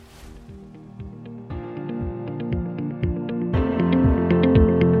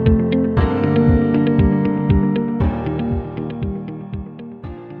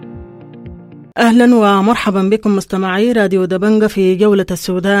أهلا ومرحبا بكم مستمعي راديو دبنقا في جولة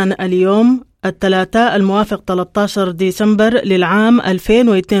السودان اليوم الثلاثاء الموافق 13 ديسمبر للعام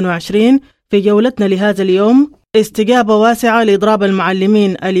 2022. في جولتنا لهذا اليوم استجابة واسعة لإضراب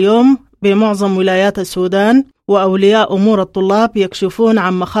المعلمين اليوم بمعظم ولايات السودان، وأولياء أمور الطلاب يكشفون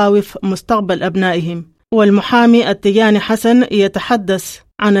عن مخاوف مستقبل أبنائهم. والمحامي التجاني حسن يتحدث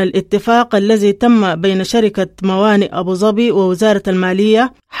عن الاتفاق الذي تم بين شركة موانئ أبو ظبي ووزارة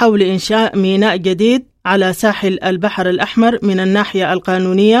المالية حول إنشاء ميناء جديد على ساحل البحر الأحمر من الناحية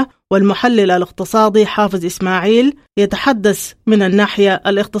القانونية، والمحلل الاقتصادي حافظ إسماعيل يتحدث من الناحية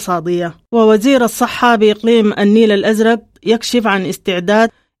الاقتصادية. ووزير الصحة بإقليم النيل الأزرق يكشف عن استعداد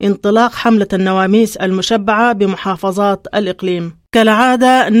انطلاق حملة النواميس المشبعة بمحافظات الإقليم.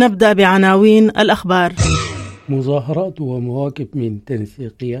 كالعادة نبدأ بعناوين الأخبار. مظاهرات ومواقف من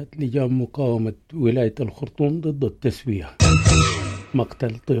تنسيقيات لجان مقاومة ولاية الخرطوم ضد التسوية.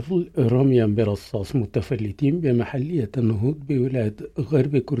 مقتل طفل رميا برصاص متفلتين بمحلية النهوض بولاية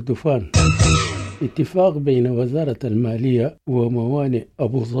غرب كردفان. اتفاق بين وزارة المالية وموانئ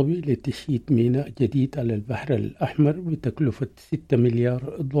أبو ظبي لتشييد ميناء جديد على البحر الأحمر بتكلفة 6 مليار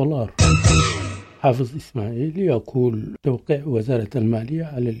دولار. حافظ إسماعيل يقول توقيع وزارة المالية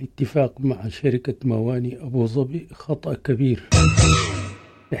على الاتفاق مع شركة موانئ أبو ظبي خطأ كبير.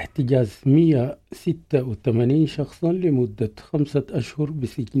 احتجاز 186 شخصا لمدة 5 أشهر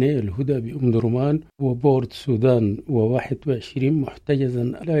بسجني الهدى بأم درمان وبورد سودان، و21 محتجزا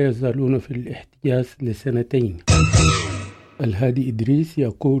لا يزالون في الاحتجاز لسنتين. الهادي إدريس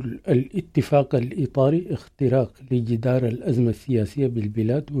يقول الاتفاق الإطاري اختراق لجدار الأزمة السياسية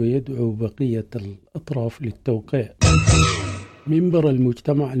بالبلاد ويدعو بقية الأطراف للتوقيع. منبر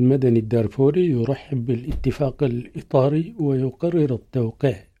المجتمع المدني الدارفوري يرحب بالاتفاق الإطاري ويقرر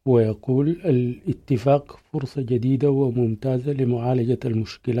التوقيع، ويقول الاتفاق فرصة جديدة وممتازة لمعالجة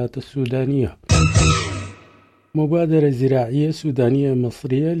المشكلات السودانية. مبادرة زراعية سودانية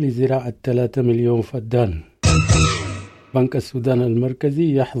مصرية لزراعة 3 مليون فدان. بنك السودان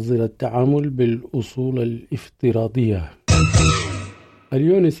المركزي يحظر التعامل بالأصول الافتراضية.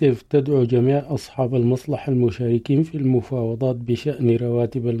 اليونسيف تدعو جميع أصحاب المصلحة المشاركين في المفاوضات بشأن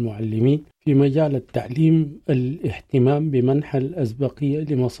رواتب المعلمين في مجال التعليم الاهتمام بمنح الأسبقية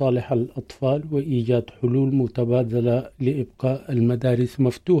لمصالح الأطفال وإيجاد حلول متبادلة لإبقاء المدارس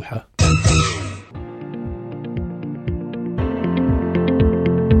مفتوحة.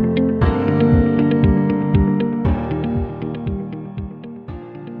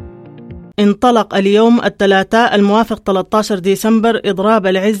 انطلق اليوم الثلاثاء الموافق 13 ديسمبر إضراب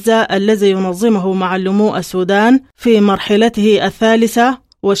العزة الذي ينظمه معلمو السودان في مرحلته الثالثة،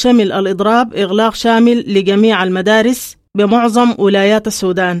 وشمل الإضراب إغلاق شامل لجميع المدارس بمعظم ولايات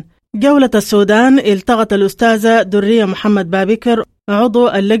السودان. جولة السودان التقت الأستاذة درية محمد بابكر عضو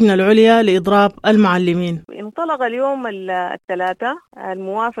اللجنة العليا لإضراب المعلمين. انطلق اليوم الثلاثاء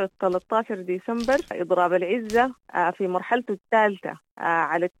الموافق 13 ديسمبر إضراب العزة في مرحلته الثالثة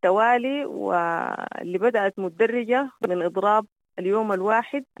على التوالي، واللي بدأت مدرجة من إضراب اليوم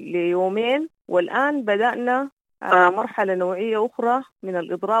الواحد ليومين، والآن بدأنا مرحلة نوعية أخرى من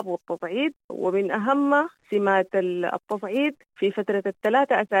الإضراب والتصعيد. ومن أهم سمات التصعيد في فترة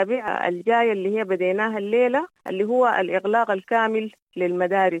ال3 أسابيع الجاية اللي هي بديناها الليلة اللي هو الإغلاق الكامل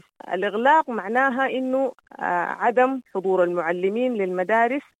للمدارس. الإغلاق معناها إنه عدم حضور المعلمين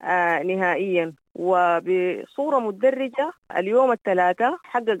للمدارس نهائيا. وبصورة مدرجة اليوم الثلاثاء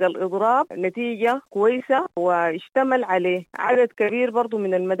حقق الإضراب نتيجة كويسة واشتمل عليه عدد كبير برضو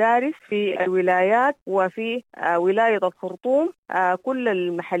من المدارس في الولايات، وفي ولاية الخرطوم كل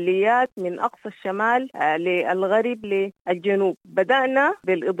المحليات من أقصى الشمال للغرب للجنوب. بدأنا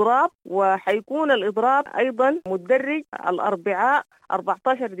بالإضراب، وحيكون الإضراب أيضا مدرج. الأربعاء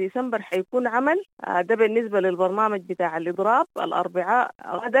 14 ديسمبر حيكون عمل، ده بالنسبة للبرنامج بتاع الإضراب. الأربعاء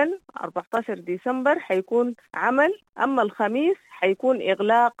غدا 14 ديسمبر حيكون عمل. أما الخميس حيكون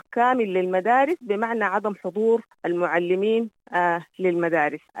إغلاق كامل للمدارس بمعنى عدم حضور المعلمين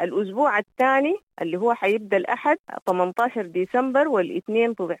للمدارس. الأسبوع الثاني اللي هو حيبدأ الأحد 18 ديسمبر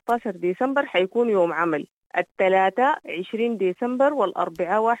والاثنين 19 ديسمبر حيكون يوم عمل. الثلاثاء 20 ديسمبر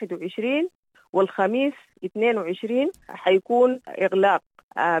والأربعاء 21 والخميس 22 حيكون إغلاق.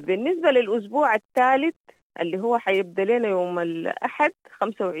 بالنسبة للأسبوع الثالث اللي هو حيبدأ لنا يوم الأحد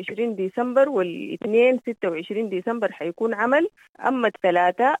 25 ديسمبر والاثنين 26 ديسمبر حيكون عمل. أما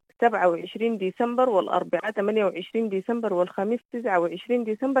الثلاثاء 27 ديسمبر والأربعاء 28 ديسمبر والخميس 29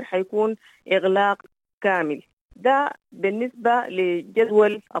 ديسمبر حيكون إغلاق كامل. ده بالنسبة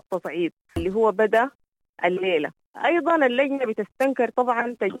لجدول التصعيد اللي هو بدأ الليلة. أيضا اللجنة بتستنكر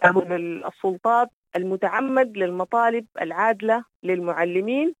طبعا تجاهل السلطات المتعمد للمطالب العادلة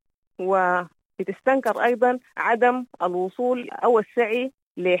للمعلمين، وبتقول بتستنكر أيضا عدم الوصول أو السعي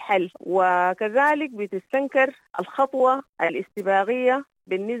لحل، وكذلك بتستنكر الخطوة الاستباقية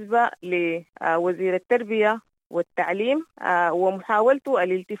بالنسبة لوزير التربية والتعليم ومحاولته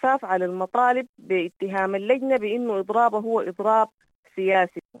الالتفاف على المطالب باتهام اللجنة بأنه إضرابه هو إضراب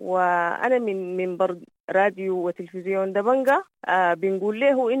سياسي. وأنا من منبر راديو وتلفزيون دبنقا بنقول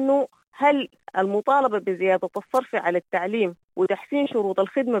له إنه هل المطالبة بزيادة الصرف على التعليم وتحسين شروط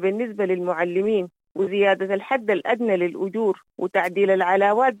الخدمة بالنسبة للمعلمين وزيادة الحد الأدنى للأجور وتعديل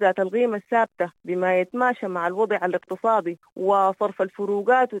العلاوات ذات القيمة الثابتة بما يتماشى مع الوضع الاقتصادي وصرف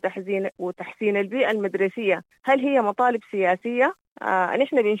الفروقات وتحسين البيئة المدرسية، هل هي مطالب سياسية؟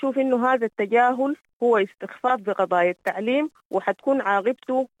 نحن بنشوف إنه هذا التجاهل هو استخفاف بقضايا التعليم، وحتكون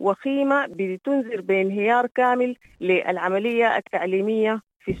عاقبته وخيمة بتنذر بانهيار كامل للعملية التعليمية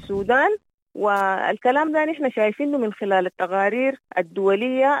في السودان. والكلام ده نحن شايفينه من خلال التقارير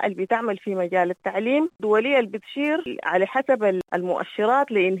الدولية اللي بتعمل في مجال التعليم، الدولية اللي بتشير على حسب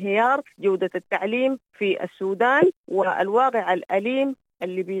المؤشرات لانهيار جودة التعليم في السودان والواقع الأليم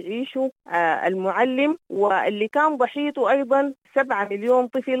اللي بيعيشه المعلم، واللي كان ضحيته أيضا 7 مليون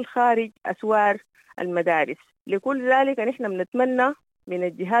طفل خارج أسوار المدارس. لكل ذلك نحن بنتمنى من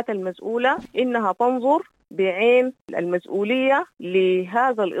الجهات المسؤولة إنها تنظر بعين المسؤولية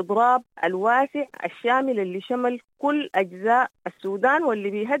لهذا الإضراب الواسع الشامل اللي شمل كل أجزاء السودان واللي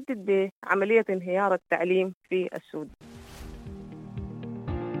بيهدد بعملية انهيار التعليم في السودان.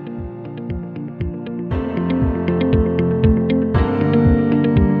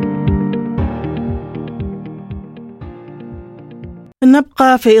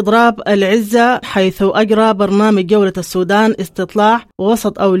 نبقى في إضراب العزة، حيث أجرى برنامج جولة السودان استطلاع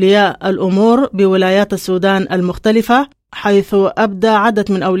وسط أولياء الأمور بولايات السودان المختلفة، حيث أبدى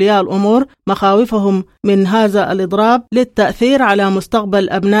عدد من أولياء الأمور مخاوفهم من هذا الإضراب للتأثير على مستقبل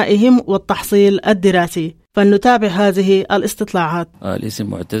أبنائهم والتحصيل الدراسي. فلنتابع هذه الاستطلاعات. الاسم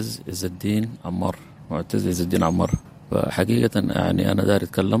معتز عز الدين عمار. معتز عز الدين عمار. فحقيقة يعني أنا داير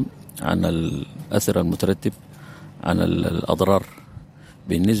أتكلم عن الأثر المترتب عن الأضرار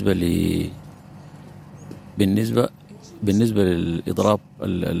بالنسبة للإضراب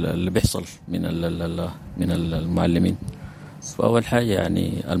اللي بيحصل من المعلمين. فأول حاجة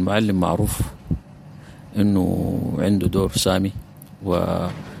يعني المعلم معروف إنه عنده دور سامي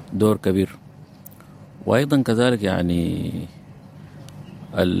ودور كبير، وأيضا كذلك يعني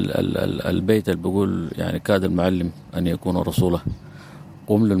البيت اللي بيقول يعني كاد المعلم أن يكون رسوله،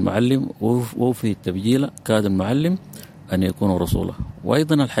 قم للمعلم وفي التبجيل كاد المعلم أن يكون رسوله.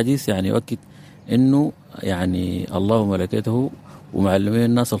 وأيضا الحديث يعني يؤكد إنه يعني الله وملائكته ومعلمين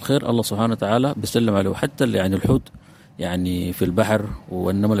الناس الخير الله سبحانه وتعالى بيسلم عليه، حتى يعني الحوت يعني في البحر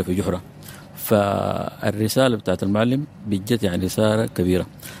والنملة في جحرة. فالرسالة بتاعت المعلم بجت يعني رسالة كبيرة،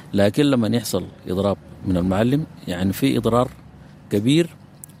 لكن لما يحصل إضراب من المعلم يعني في إضرار كبير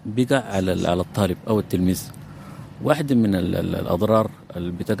بقع على الطالب أو التلميذ. واحدة من الأضرار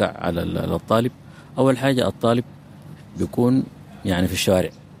اللي بتقع على الطالب، أول حاجة الطالب بيكون يعني في الشوارع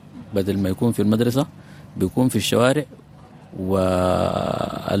بدل ما يكون في المدرسة، بيكون في الشوارع،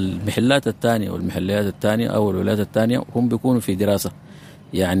 والمحلات التانية والمحليات التانية أو الولايات التانية هم بيكونوا في دراسة.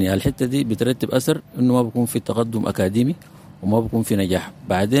 يعني الحتة دي بترتب أثر إنه ما بيكون في تقدم أكاديمي وما بيكون في نجاح.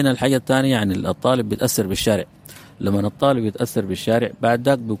 بعدين الحاجة التانية يعني الطالب بيتأثر بالشارع. لما الطالب يتأثر بالشارع بعد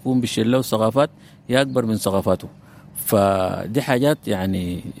ذاك بيكون بيشيله ثقافات هي أكبر من ثقافاته. فدي حاجات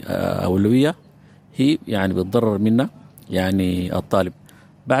يعني أولوية هي يعني بتضرر منها يعني الطالب.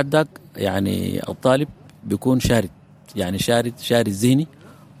 بعد ذاك يعني الطالب بيكون شارد، يعني شارد ذهني،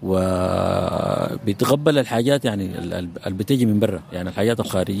 وبيتقبل الحاجات يعني اللي بتجي من برا، يعني الحاجات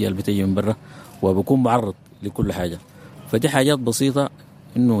الخارجية اللي بتجي من برا، وبيكون معرض لكل حاجة. فدي حاجات بسيطة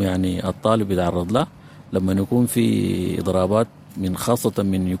إنه يعني الطالب يتعرض لها لما يكون في إضرابات، من خاصة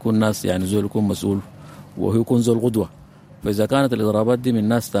من يكون ناس يعني زول يكون مسؤول وهو يكون زول قدوة. فإذا كانت الإضرابات دي من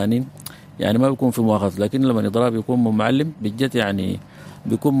ناس تانين يعني ما بيكون في مؤاخذ، لكن لما الإضراب يكون من معلم بجد يعني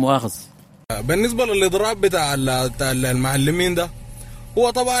بيكون مؤاخذ. بالنسبة للإضراب بتاع المعلمين ده، هو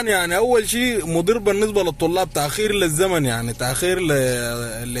طبعا يعني أول شيء مضر بالنسبة للطلاب، تأخير للزمن، يعني تأخير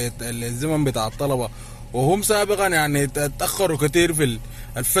للزمن بتاع الطلبة، وهم سابقا يعني تأخروا كتير في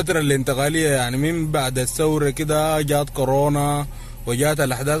الفترة الانتقالية. يعني من بعد الثورة كده جات كورونا وجات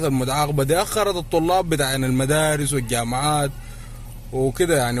الأحداث المتعاقبة دي أخرت الطلاب بتاع المدارس والجامعات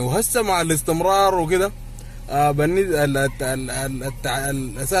وكده يعني. وهسه مع الاستمرار وكده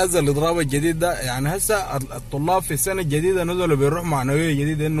الأساس الإضراب الجديد ده، يعني هسه الطلاب في السنة الجديدة نزلوا بيروح معنوية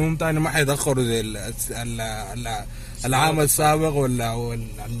جديدة إنهم تاني ما حيتأخروا زي العام السابق ولا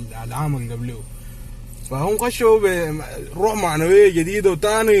العام اللي قبله. فهم خشوا بروح معنوية جديدة.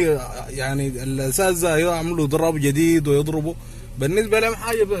 وتاني يعني الأساتذة يعملوا ضرب جديد ويضربوا، بالنسبة لهم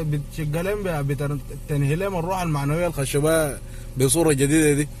حاجة بتشغلهم بتنهي لهم الروح المعنوية الخشبة بصورة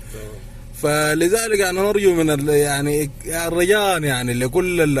جديدة دي. فلذلك أنا نرجو من يعني الرجال يعني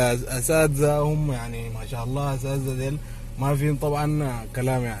لكل الأساتذة، هم يعني ما شاء الله أساتذة ديل ما فيهم طبعا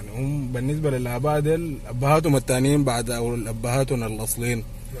كلام، يعني هم بالنسبة للآباء ديل أبهاتهم التانيين بعد أو الأبهاتهم الأصلين.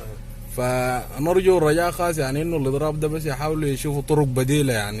 فنرجو الرجاء خاص يعني إنه الإضراب ده بس يحاولوا يشوفوا طرق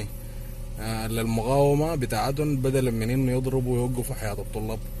بديلة يعني للمقاومة بتاعتهم، بدلا من إنه يضربوا ويوقفوا حياة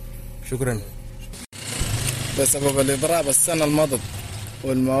الطلاب. شكرا. بسبب الإضراب السنة الماضية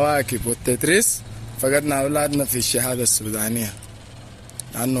والمواكب والتدريس فقدنا أولادنا في الشهادة السودانية،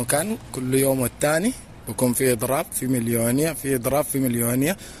 لأنه كان كل يوم والتاني يكون في إضراب في مليونية، في إضراب في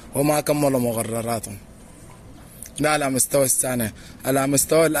مليونية، وما كملوا مقرراتهم. لا على مستوى الثاني، على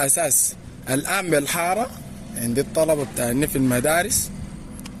مستوى الأساس الآن بالحارة عند الطلبة بتاعنا في المدارس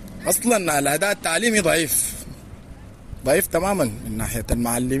أصلا الأداء التعليمي ضعيف تماما من ناحية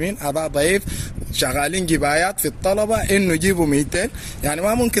المعلمين، أداء ضعيف، شغالين جبايات في الطلبة إنه يجيبوا 200. يعني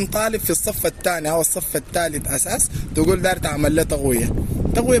ما ممكن طالب في الصف الثاني أو الصف الثالث أساس تقول دار تعمل له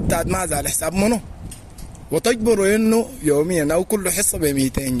تقوية بتاعت ماذا على حساب منه، وتجبروا إنه يوميا أو كل حصة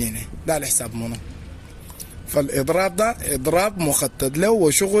ب200 جنيه، ده على حساب منه. فالإضراب ده إضراب مخطط له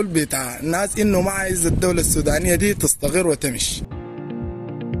وشغل بتاع ناس إنه ما عايز الدولة السودانية دي تستقر وتمشي.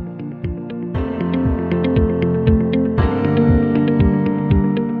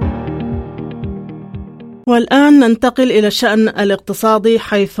 والآن ننتقل إلى الشأن الاقتصادي،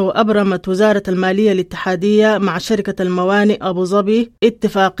 حيث أبرمت وزارة المالية الاتحادية مع شركة الموانئ أبو ظبي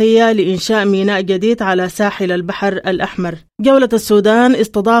اتفاقية لإنشاء ميناء جديد على ساحل البحر الأحمر. جولة السودان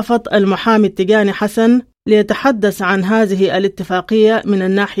استضافت المحامي التجاني حسن ليتحدث عن هذه الاتفاقية من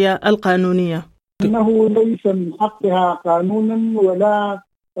الناحية القانونية. إنه ليس من حقها قانونا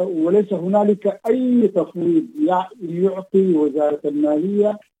وليس هنالك أي تفويض يعطي وزارة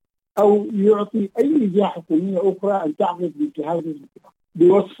المالية أو يعطي أي جهة حكومية أخرى أن تعقد مثل هذه الاتفاقية،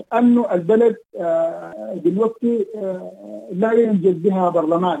 بوصف أنه البلد دلوقتي لا ينجد بها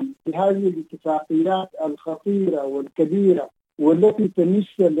برلمان. في هذه الاتفاقيات الخطيرة والكبيرة والتي تمس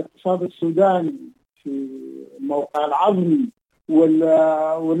الاقتصاد السوداني في موقع العظمي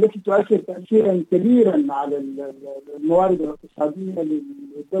والتي تؤثر تأثيرا كبيرا على الموارد الاقتصادية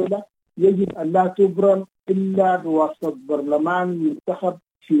للدولة، يجب أن لا تبرم إلا بواسطة برلمان منتخب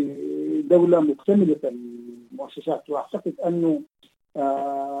في دولة مكتملة المؤسسات. وأعتقد أنه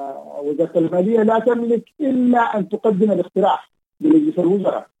وزارة المالية لا تملك إلا أن تقدم الاقتراح لمجلس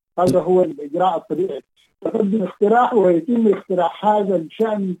الوزراء. هذا هو الإجراء الطبيعي، تقدم اقتراح ويتم اقتراح هذا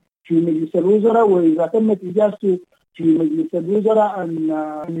الشأن في مجلس الوزراء، وإذا تمت إجازته في مجلس الوزراء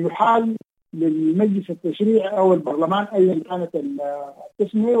أن يحال للمجلس التشريعي أو البرلمان أيا كانت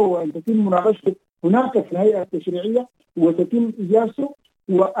التسمية، وأن تتم مناقشته هناك في الهيئة التشريعية وتتم إجازته،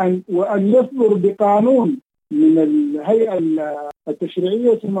 وأن يصدر بقانون من الهيئة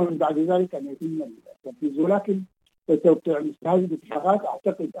التشريعية، ثم من بعد ذلك أن يتم التنفيذ. ولكن مثل هذه الاتفاقات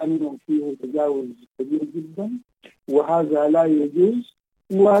أعتقد أنه فيه تجاوز كبير جدا، وهذا لا يجوز،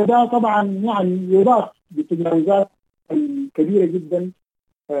 وهذا طبعا يعني يضاف بالتجاوزات الكبيرة جدا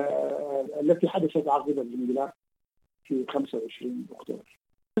التي حدثت عقب الانقلاب في 25 أكتوبر.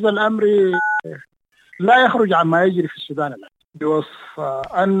 هذا الأمر لا يخرج عما يجري في السودان الآن، بوصف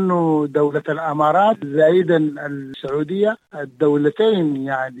أنه دولة الإمارات زائدا السعودية الدولتين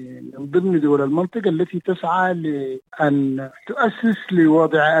يعني من ضمن دول المنطقة التي تسعى لأن تؤسس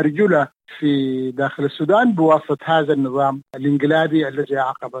لوضع أرجلة في داخل السودان بواسطة هذا النظام الانقلابي الذي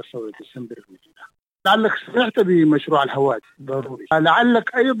عقب ثورة ديسمبر المجيدة. لعلك سمعت بمشروع الهوادي ضروري،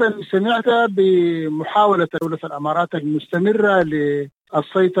 لعلك أيضا سمعت بمحاولة دولة الإمارات المستمرة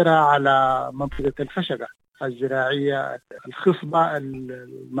للسيطرة على منطقة الفشقة الزراعية الخصبة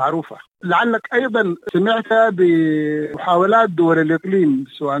المعروفة. لعلك أيضا سمعت بمحاولات دول الإقليم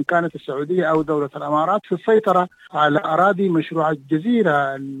سواء كانت السعودية أو دولة الإمارات في السيطرة على أراضي مشروع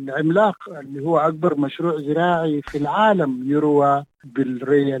الجزيرة العملاق اللي هو أكبر مشروع زراعي في العالم يروى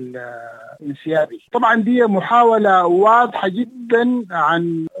بالري الانسيابي. طبعا دي محاولة واضحة جدا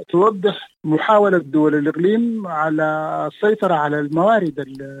عن توضح محاولة دول الإقليم على السيطرة على الموارد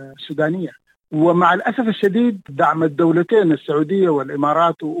السودانية. ومع الأسف الشديد دعم الدولتين السعودية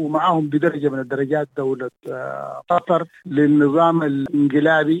والإمارات ومعهم بدرجة من الدرجات دولة قطر للنظام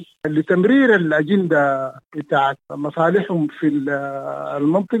الانقلابي لتمرير الأجندة بتاعت مصالحهم في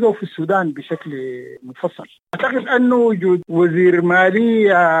المنطقة وفي السودان بشكل مفصل. أعتقد أنه وجود وزير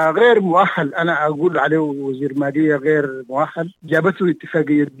مالية غير مؤهل، أنا أقول عليه وزير مالية غير مؤهل، جابته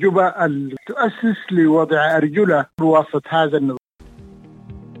اتفاقية جوبا تؤسس لوضع أرجلة بواسطة هذا النظام.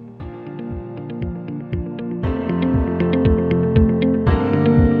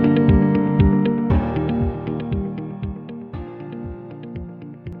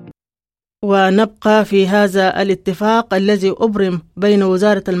 ونبقى في هذا الاتفاق الذي أبرم بين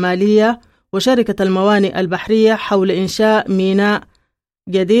وزارة المالية وشركة الموانئ البحرية حول إنشاء ميناء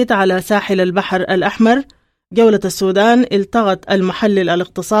جديد على ساحل البحر الأحمر. جولة السودان التقت المحلل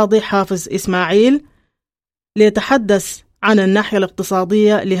الاقتصادي حافظ إسماعيل ليتحدث عن الناحية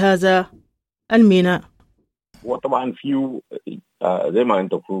الاقتصادية لهذا الميناء. وطبعا فيه زي ما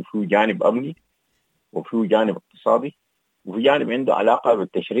أنت فيه جانب أمني وفيه جانب اقتصادي وفي جانب عنده علاقة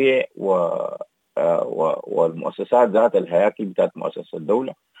بالتشريع والمؤسسات ذات الهياكل بتاعت مؤسسة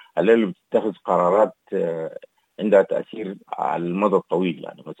الدولة اللي بتتخذ قرارات عندها تأثير على المدى الطويل،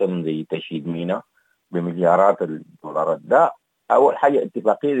 يعني مثلا زي تشييد ميناء بمليارات الدولارات. ده أول حاجة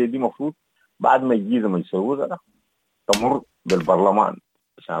اتفاقية دي مفروض بعد ما يجيزها مجلس الوزراء تمر بالبرلمان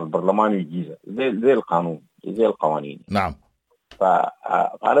عشان البرلمان يجيزها زي القانون زي القوانين. نعم.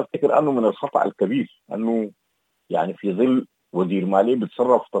 فأنا أفتكر أنه من الخطأ الكبير أنه يعني في ظل وزير مالية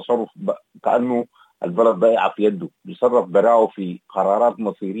بيتصرف تصرف كأنه البلد ضيعة في يده، بيصرف براءه في قرارات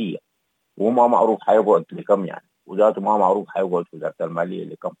مصيرية وما معروف حيقعد لكم، يعني وذاته ما معروف حيقعد في وزارة المالية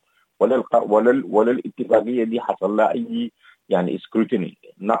لكم، ولا الاتفاقية دي حصل لها أي يعني اسكروتيني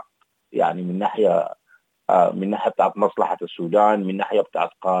نقد، يعني من ناحية بتاعت مصلحة السودان، من ناحية بتاعت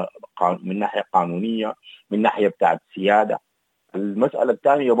من ناحية قانونية، من ناحية بتاعت سيادة. المسألة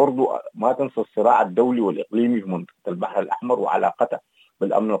الثانية برضو ما تنسى الصراع الدولي والإقليمي في منطقة البحر الأحمر وعلاقته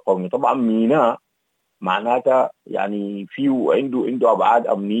بالأمن القومي. طبعا ميناء معناتها يعني فيه عنده أبعاد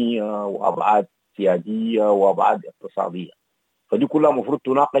أمنية وأبعاد سيادية وأبعاد اقتصادية، فدي كلها مفروض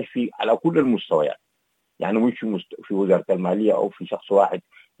تناقش على كل المستويات، يعني مش في وزارة المالية أو في شخص واحد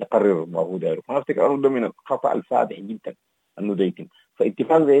يقرر ما هو دايره. فأنا أفتكر أنه ده من الخطأ الفادح جدا أنه ده يتم.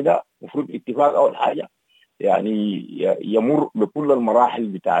 فاتفاق زي ده مفروض اتفاق أول حاجة يعني يمر بكل المراحل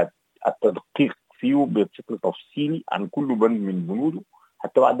بتاعت التدقيق فيه بشكل تفصيلي عن كل بند من بنوده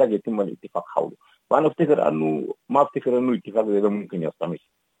حتى بعد ذلك يتم الاتفاق حوله. وأنا أفتكر أنه ما أفتكر أنه الاتفاق زي ده ممكن يستمر،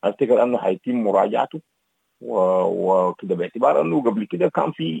 أنا أفتكر أنه حيتم مراجعته وكده، باعتبار أنه قبل كده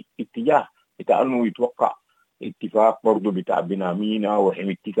كان في اتجاه بتاع أنه يتوقع اتفاق برضه بتاع بنامينا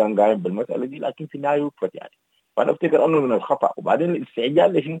وحميدتي كان قايم بالمسألة دي، لكن في النهاية وقفت يعني. فأنا أفتكر أنه من الخطأ. وبعدين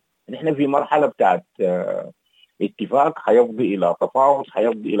الاستعجال لشنو؟ نحن في مرحلة بتاعت اتفاق حيفضي إلى تفاوض،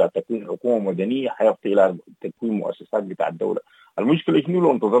 حيفضي إلى تكوين حكومة مدنية، حيفضي إلى تكوين مؤسسات بتاع الدولة. المشكلة شنو؟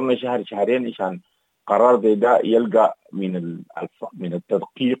 لو انتظرنا شهر شهرين عشان قرار زي ده يلقى من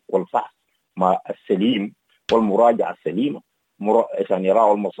التدقيق والفحص مع السليم والمراجعة السليمة عشان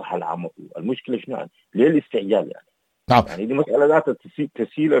يراعوا المصلحة العامة. المشكلة شنو؟ ليه الاستعجال يعني؟ نعم. يعني دي مسألة ذات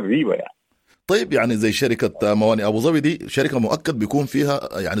تسهيل الريبة يعني. طيب يعني زي شركة موانئ أبو ظبي دي شركة مؤكد بيكون فيها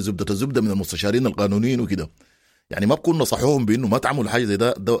يعني زبدة من المستشارين القانونيين وكده، يعني ما بكون نصحوهم بأنه ما تعملوا حاجة زي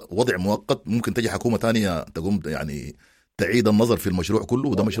ده وضع مؤقت، ممكن تجي حكومة تانية تقوم يعني تعيد النظر في المشروع كله،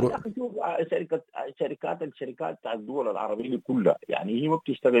 وده مشروع. الشركات بتاع الدول العربية كلها يعني هي ما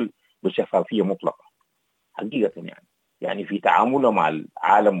بتشتغل بشفافية مطلقة حقيقة، يعني في تعاملها مع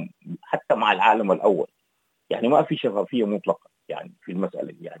العالم حتى مع العالم الأول يعني ما في شفافية مطلقة يعني في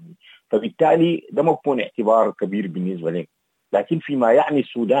المسألة يعني. فبالتالي ده ما بيكون اعتبار كبير بالنسبة لهم. لكن فيما يعني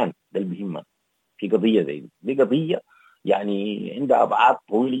السودان ده البهمة في قضية زي دي قضية يعني عندها أبعاد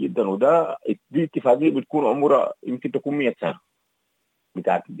طويلة جدا، وده دي اتفاقية بتكون عمرها يمكن تكون 100 سنة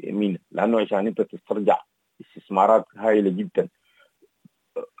بتاعت مين، لأنه عشان أنت تسترجع استثمارات هائلة جدا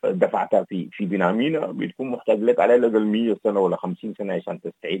دفعتها في بنامينا بتكون محتاج لك على الأقل 100 سنة ولا 50 سنة عشان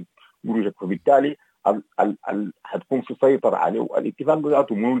تستعيد قروشك. فبالتالي هتكون في سيطرة عليه الاتفاق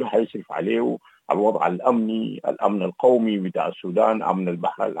ذاته، منو اللي حيشرف عليه؟ الوضع الأمني، الأمن القومي بتاع السودان، أمن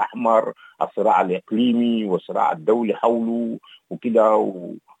البحر الأحمر، الصراع الإقليمي والصراع الدولي حوله وكده.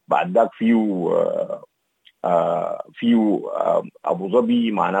 وبعد ذاك فيه أبو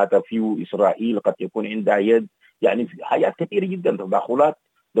ظبي معناتها فيه إسرائيل قد يكون عندها يد، يعني في حاجات كثيرة جدا، تداخلات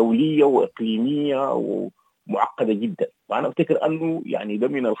دولية وإقليمية ومعقدة جدا. وأنا أفتكر أنه يعني ده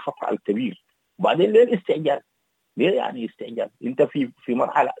من الخطأ الكبير. وبعدين ليه الاستعجال؟ ليه يعني استعجال؟ أنت في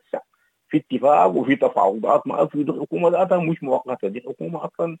مرحلة في اتفاق وفي تفاوضات مع في الحكومه ذاتها مش مؤقته، دي حكومه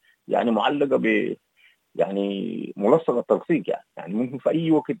اصلا يعني معلقه ب يعني ملصقه التلصيق يعني ممكن في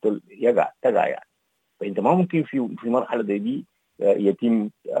اي وقت تقع يعني. فانت ما ممكن في مرحله زي دي يتم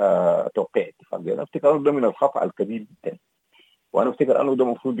توقيع اتفاق. انا افتكر ده من الخطا الكبير جدا، وانا افتكر انه ده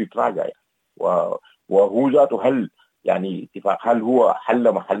المفروض يتراجع يعني. وهو ذاته هل يعني اتفاق هل هو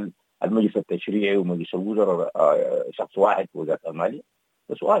حل محل المجلس التشريعي ومجلس الوزراء شخص واحد في وزاره الماليه؟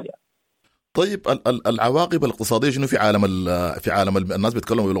 ده سؤال يعني. طيب العواقب الاقتصاديه شنو في عالم الناس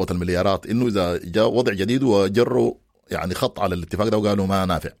بيتكلموا بلغه المليارات، انه اذا جاء وضع جديد وجروا يعني خط على الاتفاق ده وقالوا ما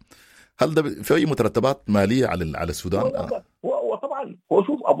نافع، هل ده في اي مترتبات ماليه على السودان؟ وطبعا هو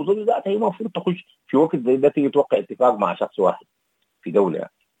شوف ابو ظبي ذاتها هي المفروض تخش في وقت زي ده تيجي توقع اتفاق مع شخص واحد في دوله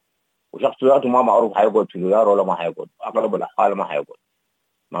يعني. وشخص ذاته ما معروف هيقعد في دولار ولا ما هيقعد، اغلب الاحوال ما هيقعد،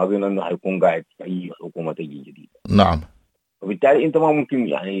 ما اظن انه هيكون قاعد في اي حكومه تجي جديده. نعم. وبالتالي انت ما ممكن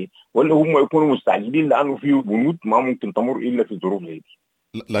يعني، ولا هم يكونوا مستعجلين لانه في بنود ما ممكن تمر الا في ظروف زي دي.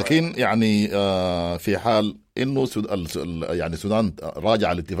 لكن يعني في حال انه يعني السودان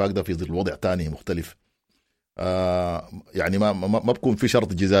راجع الاتفاق ده في ظل وضع تاني مختلف، يعني ما بكون في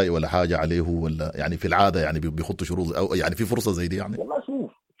شرط جزائي ولا حاجه عليه، ولا يعني في العاده يعني بيخطوا شروط او يعني في فرصه زي دي يعني؟ والله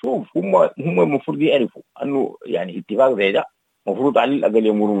شوف هم المفروض يعرفوا انه يعني اتفاق زي ده المفروض على الاقل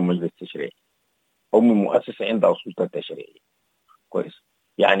يمر من مجلس التشريع او من مؤسسه عندها سلطه تشريعيه كويس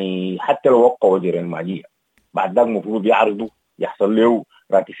يعني. حتى لو وقع وزير الماليه بعد ذلك المفروض يعرضوا يحصل له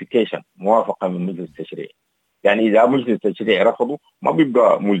راتيفيكيشن موافقه من مجلس التشريع. يعني اذا مجلس التشريع رفضه ما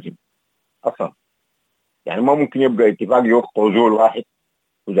بيبقى ملزم اصلا يعني. ما ممكن يبقى اتفاق يوقع زول واحد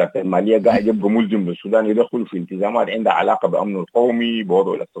وزاره الماليه قاعد يبقى ملزم للسودان يدخل في التزامات عندها علاقه بامن القومي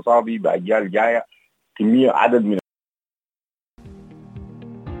بوضعه الاقتصادي باجيال جايه كميه عدد من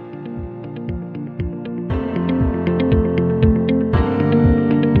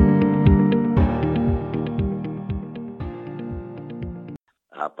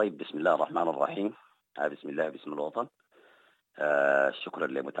طيب بسم الله الرحمن الرحيم. بسم الله بسم الوطن. شكرا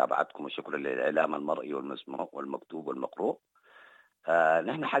لمتابعتكم وشكرا للإعلام المرئي والمسموع والمكتوب والمقروء.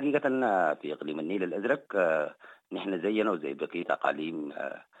 نحن حقيقة في إقليم النيل الأزرق نحن زينا وزي بقية أقاليم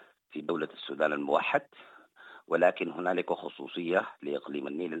في دولة السودان الموحد، ولكن هنالك خصوصية لإقليم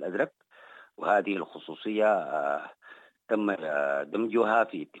النيل الأزرق، وهذه الخصوصية تم دمجها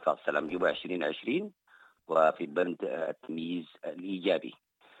في اتفاق سلام جوبا 2020 وفي بند التمييز الإيجابي.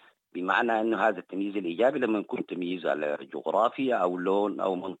 بمعنى أنه هذا التمييز الإيجابي لما يكون تمييز على جغرافيا أو لون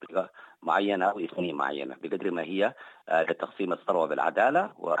أو منطقة معينة أو إثنية معينة بقدر ما هي لتقسيم الثروة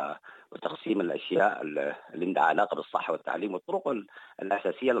بالعدالة وتقسيم الأشياء اللي عندها علاقة بالصحة والتعليم والطرق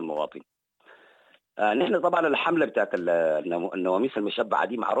الأساسية للمواطن. نحن طبعا الحملة بتاعت النواميس المشبعة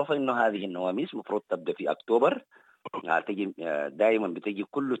دي معروفة أنه هذه النواميس مفروض تبدأ في أكتوبر، تجي دائما بتجي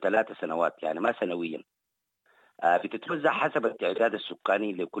كل 3 سنوات يعني ما سنويا. بتتوزع حسب التعداد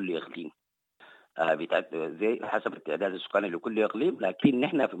السكاني لكل إقليم، زي حسب التعداد السكاني لكل إقليم. لكن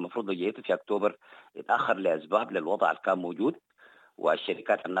نحن في المفروض جيت في أكتوبر اتأخر لأسباب للوضع اللي كان موجود،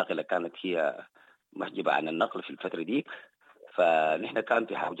 والشركات الناقلة كانت هي محجبة عن النقل في الفترة دي، فنحن كان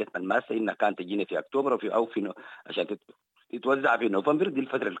في حاجتنا الماسة إنها كانت تجينا في أكتوبر عشان تتوزع في نوفمبر. دي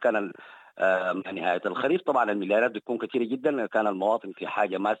الفترة اللي كان نهاية الخريف. طبعا المليارات بتكون كثيرة جدا، كان المواطن في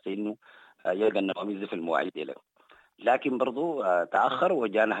حاجة ماسة إنه يلقى النواميس في المواعيد له، لكن برضو تأخر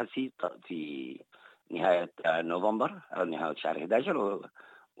وجانا هسي في نهاية نوفمبر أو نهاية شهر 11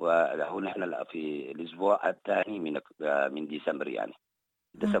 ونحن في الأسبوع الثاني من ديسمبر يعني.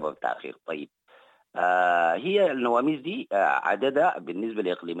 ده سبب تأخير. طيب هي النواميس دي عددها بالنسبة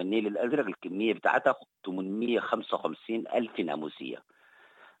لإقليم النيل الأزرق الكمية بتاعتها 855 ألف ناموسية،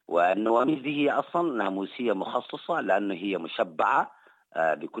 والنواميس دي هي أصلا ناموسية مخصصة لأنه هي مشبعة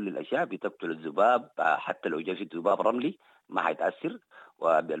بكل الأشياء، بتقتل الذباب حتى لو جاء في ذباب رملي ما هيتأثر،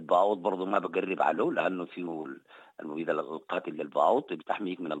 والباعوض برضو ما بقرب عليه لأنه فيه المبيد القاتل للباعوض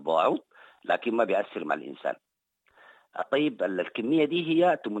بتحميك من الباعوض، لكن ما بيأثر مع الإنسان. طيب الكمية دي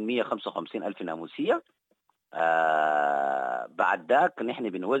هي 855 ألف ناموسية. بعد ذاك نحن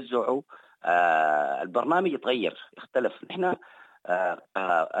بنوزعه. البرنامج يتغير اختلف. نحن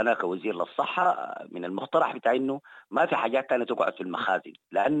أنا كوزير للصحة من المقترح بتاعي إنه ما في حاجات تانية تقعد في المخازن،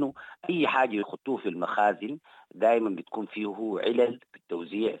 لأنه أي حاجة يخطوه في المخازن دائما بتكون فيه علل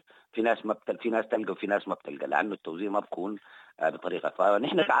بالتوزيع. في ناس في ناس تلقى وفي ناس ما بتلقى، لأنه التوزيع ما بيكون بطريقة.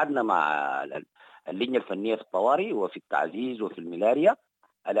 فنحن قعدنا مع اللجنة الفنية في الطوارئ وفي التعزيز وفي الملاريا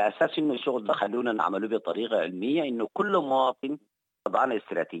على أساس إنه الشغل ده خلونا نعمله بطريقة علمية، إنه كل مواطن وضعنا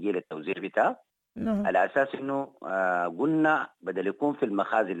استراتيجية للتوزيع بتاعه على أساس إنه قلنا بدل يكون في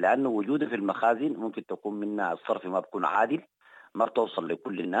المخازن، لأنه وجوده في المخازن ممكن تكون منها الصرف ما بيكون عادل، ما بتوصل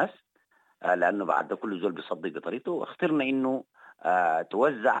لكل الناس. لأنه بعد ده كل زول بيصدق بطريقته، واخترنا إنه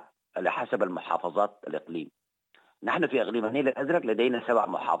توزع على حسب المحافظات الإقليم. نحن في إقليم النيل الأزرق لدينا 7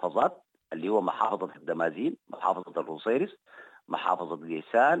 محافظات، اللي هو محافظة الدمازين، محافظة الروسيرس، محافظة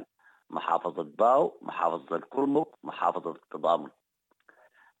ليسان، محافظة باو، محافظة الكرمك، محافظة التضامن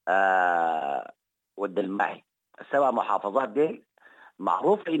والدلماحي. ال7 محافظات دي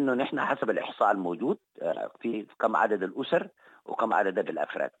معروف إنه نحن حسب الإحصاء الموجود في كم عدد الأسر وكم عدد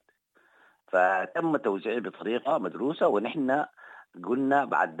الأفراد، فتم توزيعه بطريقة مدروسة. ونحن قلنا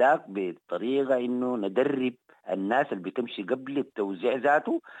بعد ذاك بطريقة إنه ندرب الناس اللي بتمشي قبل التوزيع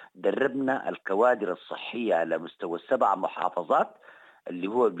ذاته. دربنا الكوادر الصحية على مستوى 7 محافظات، اللي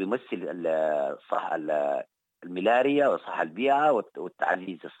هو بيمثل الملاريا وصحة البيئة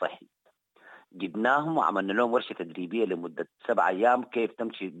والتعزيز الصحي. جبناهم وعملنا لهم ورشة تدريبية لمدة 7 أيام كيف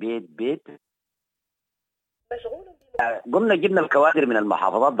تمشي بيت بيت. جبنا الكوادر من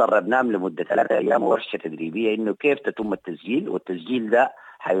المحافظات، دربناهم لمدة 3 أيام ورشة تدريبية إنه كيف تتم التسجيل، والتسجيل ده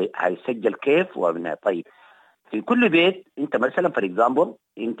هيسجل كيف وابناء. طيب في كل بيت انت مثلا فور اكزامبل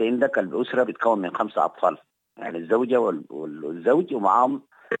انت عندك الاسره بتكون من 5 اطفال، يعني الزوجه والزوج ومعاهم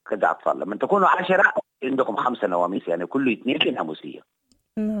كذا اطفال. لما تكونوا 10 عندكم 5 نواميس، يعني كل 2 في ناموسيه.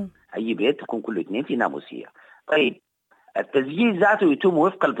 اي بيت يكون كل 2 في ناموسيه. طيب التسجيل ذاته يتم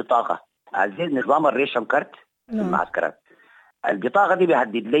وفق البطاقه، زي نظام الريشن كارت في المعسكرات. البطاقه دي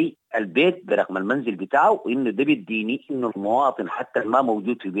بيحدد لي البيت برقم المنزل بتاعه، وانه ده بيديني انه المواطن حتى ما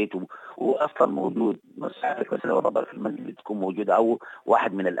موجود في بيته هو اصلا موجود، مثلا ربط في المنزل بتكون موجوده او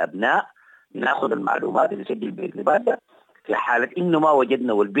واحد من الابناء، بناخذ المعلومات اللي يسجل البيت لبعدها. في حاله انه ما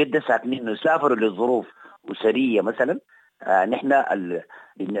وجدنا والبيت ده ساكنين نسافروا لظروف اسريه مثلا، نحن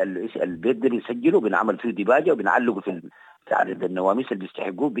البيت ده بنسجله، بنعمل فيه ديباجه وبنعلقه في عدد النواميس اللي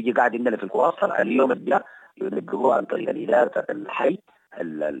بيستحقوه، بيجي قاعد عندنا في الكواصل. اليوم الجاي ينبهوه عن طريق الإدارة الحي،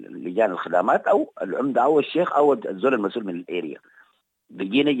 لجان الخدمات أو العمدة أو الشيخ أو الزول المسؤول من الاريا،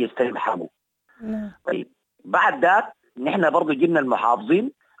 بيجينا يستلم حقه. طيب بعد ذلك نحن برضو جبنا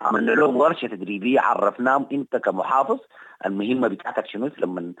المحافظين، عملنا لهم ورشة تدريبية، عرفناهم أنت كمحافظ المهمة بتاعتك شنو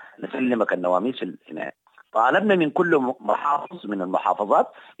لما نسلمك النواميس في العناية. طالبنا من كل محافظ من المحافظات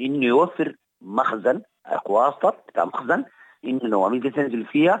إنه يوفر مخزن كواستر بتاع مخزن إنه النواميس تنزل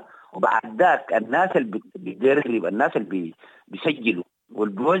فيها. وبعد ذاك الناس اللي بيدرب، الناس اللي بيسجلوا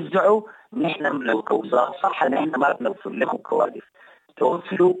واللي بيوزعوا، نحن لو كوزارة صح نحن ما بنوفر لكم كوادر،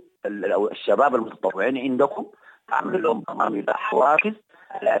 توفروا الشباب المتطوعين عندكم، تعملوا لهم كمان حوافز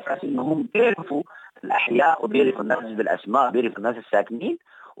على اساس انهم بيعرفوا الاحياء وبيعرفوا الناس بالاسماء، بيعرفوا الناس الساكنين،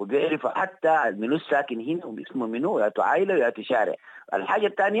 وبيعرفوا حتى منو الساكن هنا وباسمه منو، ياتوا عائله وياتوا شارع. الحاجه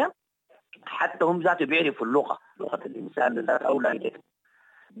الثانيه حتى هم ذاته بيعرفوا اللغه، لغه الانسان ذات او لهجته.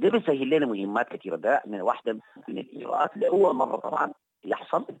 ده بيسهل لنا مهمات كثيرة. ده من واحدة من الإجراءات لأول مرة طبعا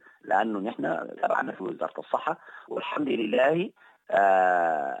يحصل، لأنه نحن تابعنا في وزارة الصحة والحمد لله.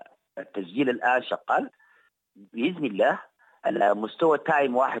 التسجيل الآن شغال بإذن الله على مستوى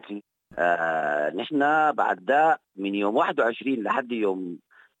تايم واحد. في نحن بعد ده من يوم 21 لحد يوم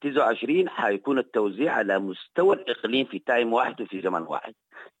 29 حيكون التوزيع على مستوى الإقليم في تايم واحد وفي زمن واحد.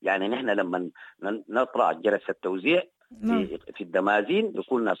 يعني نحن لما نطرح جرس التوزيع في الدمازين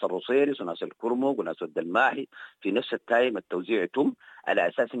يكون ناس الروسيرس وناس الكرمك وناس الدلماحي في نفس التايم التوزيع يتم، على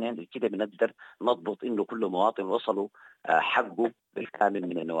اساس ان عندنا كده بنقدر نضبط انه كل مواطن وصلوا حقه بالكامل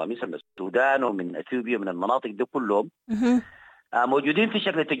من النواميس من السودان ومن اثيوبيا من المناطق دي كلهم موجودين في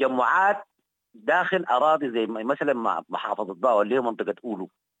شكل تجمعات داخل اراضي زي مثلا محافظه باو اللي هي منطقه اولو.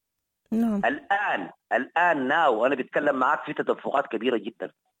 الان ناو انا بتكلم معاك في تدفقات كبيره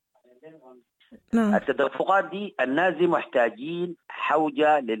جدا. التدفقات دي الناس دي محتاجين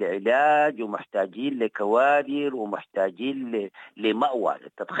حوجة للعلاج ومحتاجين لكوادر ومحتاجين لمأوى.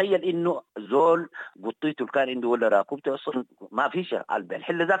 تتخيل انه زول قطيته كان عنده ولا راكبته اصلا ما فيش،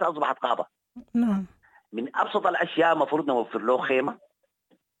 الحله ذات اصبحت غابه. من ابسط الاشياء المفروض نوفر له خيمه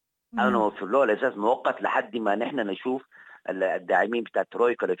او نوفر له على اساس مؤقت لحد ما نحن نشوف الداعمين بتاع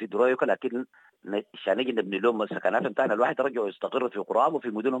ترويكا ولا في ترويكا، لكن عشان نجي نبني لهم السكنات بتاعنا الواحد يرجعوا يستقروا في قراهم وفي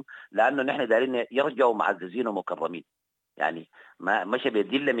مدنهم، لانه نحن دايرين يرجعوا معززين ومكرمين. يعني ما مشى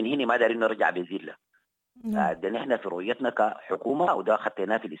بذله من هنا ما دايرين نرجع بذله. ده نحن في رؤيتنا كحكومه وده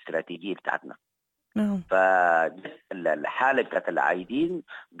خطيناه في الاستراتيجيه بتاعتنا. فالحاله بتاعت العايدين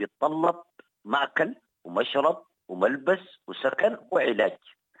بيتطلب مأكل ومشرب وملبس وسكن وعلاج.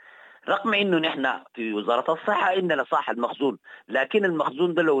 رغم انه نحن في وزاره الصحه عندنا صح المخزون، لكن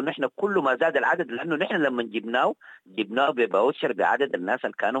المخزون ده لو نحن كل ما زاد العدد، لانه نحن لما جبناه بباوتشر بعدد الناس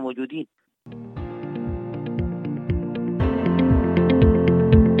اللي كانوا موجودين.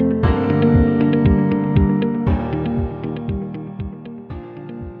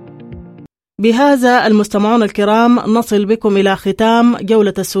 بهذا المستمعون الكرام نصل بكم إلى ختام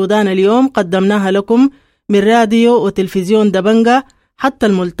جولة السودان اليوم، قدمناها لكم من راديو وتلفزيون دبنقا. حتى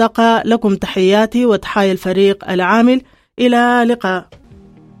الملتقى، لكم تحياتي وتحايا الفريق العامل. إلى لقاء.